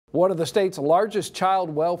One of the state's largest child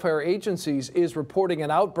welfare agencies is reporting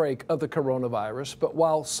an outbreak of the coronavirus. But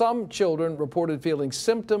while some children reported feeling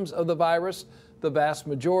symptoms of the virus, the vast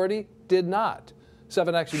majority did not.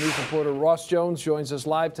 7 Action News reporter Ross Jones joins us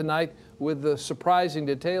live tonight with the surprising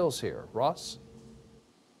details here. Ross?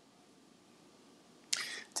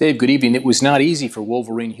 Dave, good evening. It was not easy for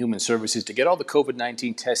Wolverine Human Services to get all the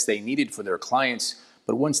COVID-19 tests they needed for their clients,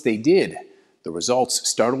 but once they did, the results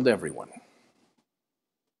startled everyone.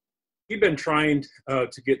 We've been trying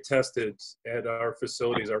to get tested at our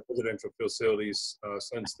facilities, our residential facilities,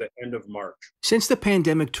 since the end of March. Since the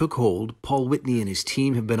pandemic took hold, Paul Whitney and his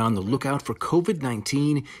team have been on the lookout for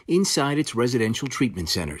COVID-19 inside its residential treatment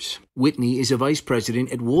centers. Whitney is a vice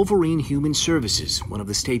president at Wolverine Human Services, one of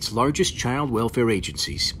the state's largest child welfare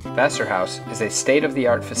agencies. Vassar House is a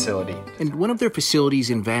state-of-the-art facility. And one of their facilities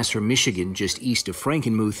in Vassar, Michigan, just east of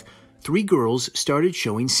Frankenmuth, 3 girls started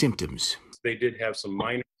showing symptoms. They did have some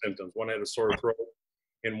minor symptoms. One had a sore throat,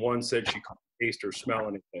 and one said she couldn't taste or smell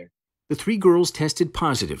anything. The 3 girls tested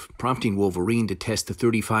positive, prompting Wolverine to test the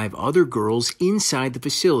 35 other girls inside the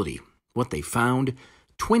facility. What they found,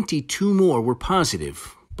 22 more were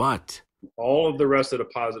positive, but all of the rest of the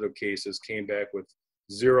positive cases came back with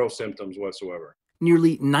 0 symptoms whatsoever.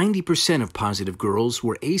 Nearly 90% of positive girls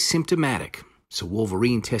were asymptomatic, so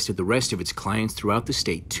Wolverine tested the rest of its clients throughout the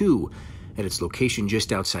state too. At its location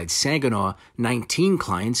just outside Saginaw, 19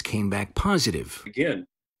 clients came back positive. Again,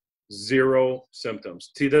 0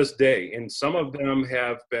 symptoms to this day, and some of them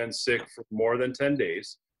have been sick for more than 10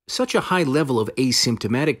 days. Such a high level of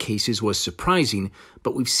asymptomatic cases was surprising,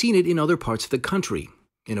 but we've seen it in other parts of the country.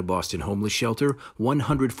 In a Boston homeless shelter,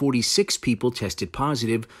 146 people tested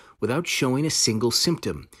positive without showing a single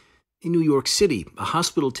symptom. In New York City, a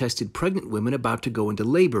hospital tested pregnant women about to go into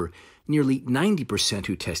labor. Nearly 90%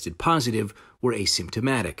 who tested positive were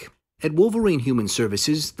asymptomatic. At Wolverine Human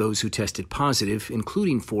Services, those who tested positive,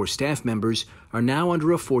 including 4 staff members, are now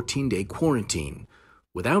under a 14-day quarantine.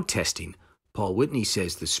 Without testing, Paul Whitney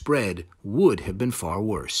says the spread would have been far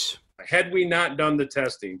worse. Had we not done the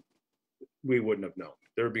testing, we wouldn't have known.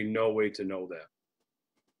 There would be no way to know that.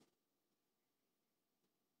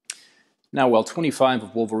 Now, while 25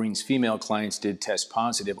 of Wolverine's female clients did test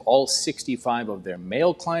positive, all 65 of their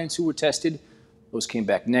male clients who were tested, those came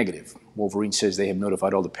back negative. Wolverine says they have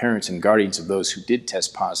notified all the parents and guardians of those who did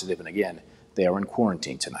test positive, and again, they are in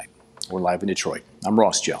quarantine tonight. We're live in Detroit. I'm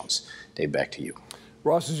Ross Jones. Dave, back to you.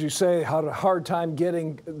 Ross, as you say, had a hard time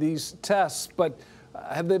getting these tests, but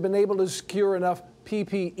have they been able to secure enough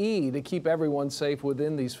PPE to keep everyone safe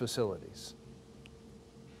within these facilities?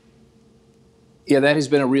 Yeah, that has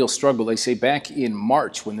been a real struggle. They say back in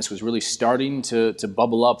March, when this was really starting to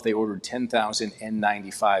bubble up, they ordered 10,000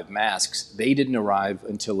 N95 masks. They didn't arrive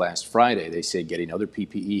until last Friday. They say getting other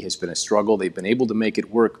PPE has been a struggle. They've been able to make it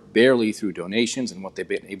work barely through donations and what they've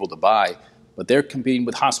been able to buy, but they're competing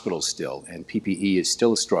with hospitals still, and PPE is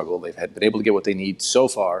still a struggle. They've been able to get what they need so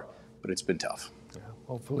far, but it's been tough. Yeah,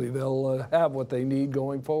 hopefully they'll have what they need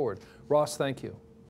going forward. Ross, thank you.